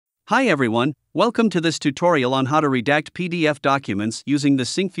Hi everyone, welcome to this tutorial on how to redact PDF documents using the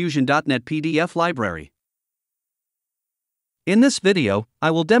Syncfusion .NET PDF library. In this video,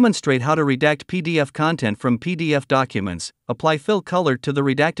 I will demonstrate how to redact PDF content from PDF documents, apply fill color to the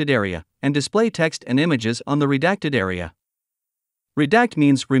redacted area, and display text and images on the redacted area. Redact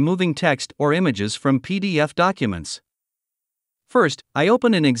means removing text or images from PDF documents. First, I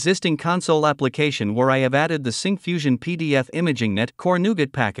open an existing console application where I have added the Syncfusion PDF Imaging Net Core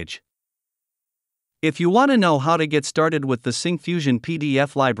NuGet package. If you want to know how to get started with the Syncfusion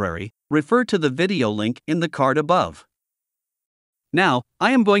PDF library, refer to the video link in the card above. Now,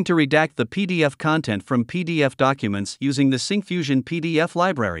 I am going to redact the PDF content from PDF documents using the Syncfusion PDF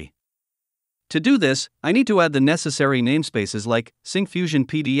library. To do this, I need to add the necessary namespaces like Syncfusion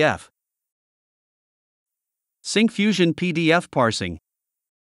PDF, Syncfusion PDF parsing,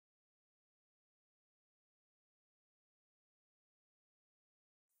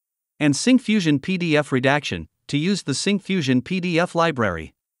 and Syncfusion PDF redaction to use the Syncfusion PDF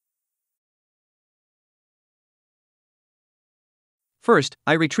library. First,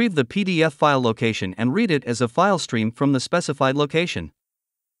 I retrieve the PDF file location and read it as a file stream from the specified location.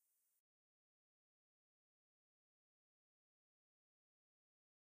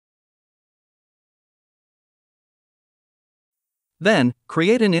 Then,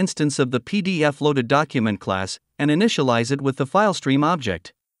 create an instance of the PDF loaded document class and initialize it with the FileStream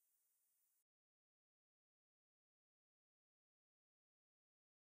object.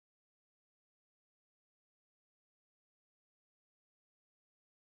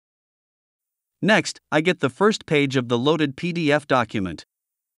 Next, I get the first page of the loaded PDF document.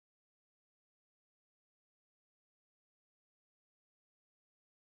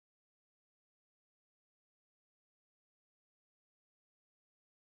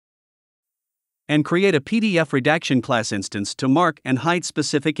 And create a PDF redaction class instance to mark and hide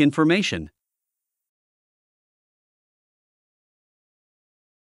specific information.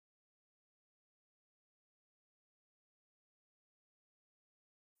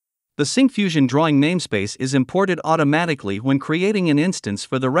 The Syncfusion drawing namespace is imported automatically when creating an instance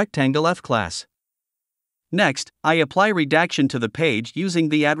for the rectangle F class. Next, I apply redaction to the page using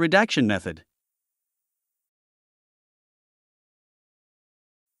the add redaction method.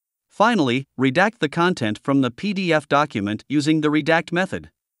 Finally, redact the content from the PDF document using the redact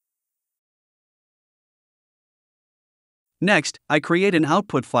method. Next, I create an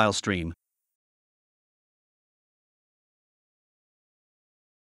output file stream.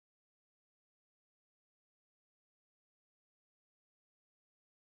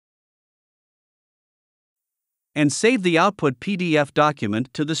 And save the output PDF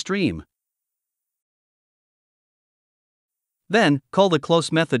document to the stream. Then, call the close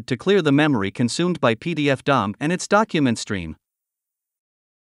method to clear the memory consumed by PDF DOM and its document stream.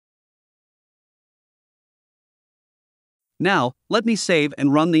 Now, let me save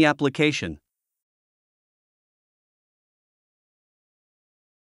and run the application.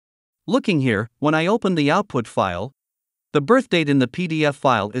 Looking here, when I open the output file, the birth date in the PDF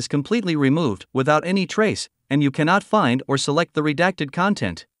file is completely removed without any trace, and you cannot find or select the redacted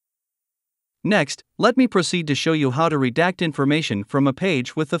content. Next, let me proceed to show you how to redact information from a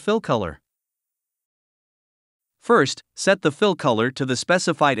page with the fill color. First, set the fill color to the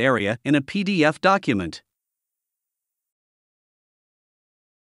specified area in a PDF document.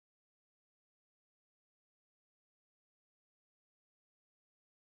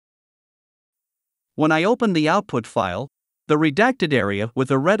 When I open the output file, the redacted area with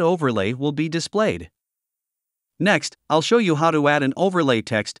a red overlay will be displayed. Next, I'll show you how to add an overlay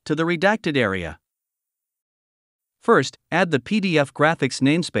text to the redacted area. First, add the PDF graphics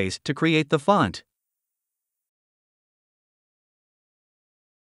namespace to create the font.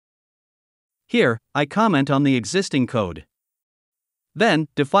 Here, I comment on the existing code. Then,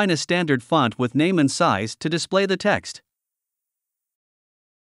 define a standard font with name and size to display the text.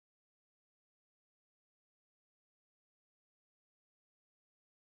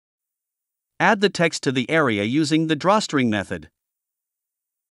 Add the text to the area using the drawstring method.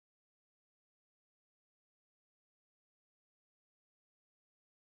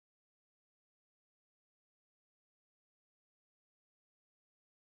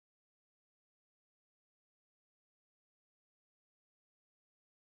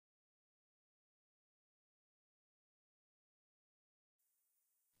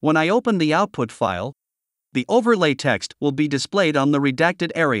 When I open the output file, the overlay text will be displayed on the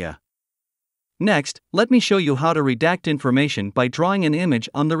redacted area. Next, let me show you how to redact information by drawing an image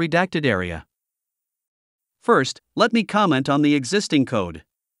on the redacted area. First, let me comment on the existing code.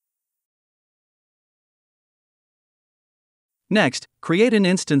 Next, create an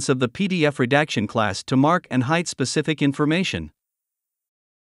instance of the PDF redaction class to mark and hide specific information.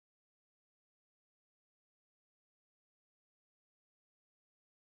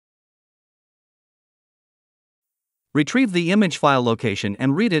 Retrieve the image file location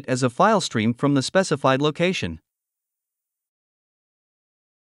and read it as a file stream from the specified location.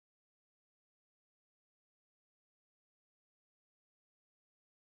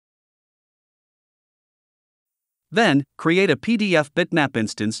 Then, create a PDF bitmap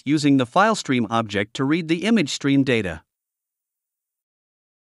instance using the FileStream object to read the image stream data.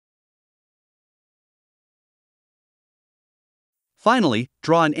 Finally,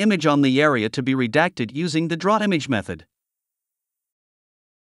 draw an image on the area to be redacted using the drawImage method.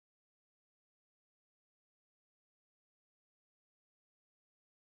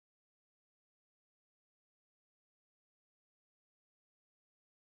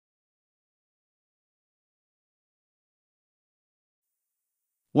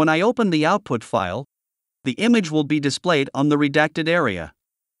 When I open the output file, the image will be displayed on the redacted area.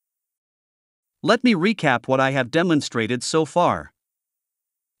 Let me recap what I have demonstrated so far.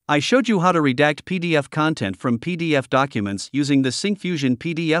 I showed you how to redact PDF content from PDF documents using the Syncfusion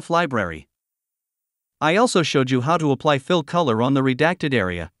PDF library. I also showed you how to apply fill color on the redacted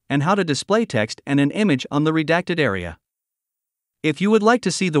area, and how to display text and an image on the redacted area. If you would like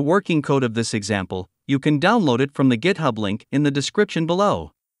to see the working code of this example, you can download it from the GitHub link in the description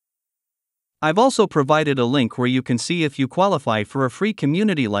below. I've also provided a link where you can see if you qualify for a free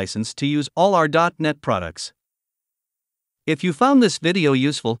community license to use all our .NET products. If you found this video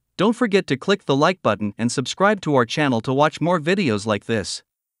useful, don't forget to click the like button and subscribe to our channel to watch more videos like this.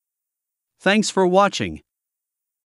 Thanks for watching.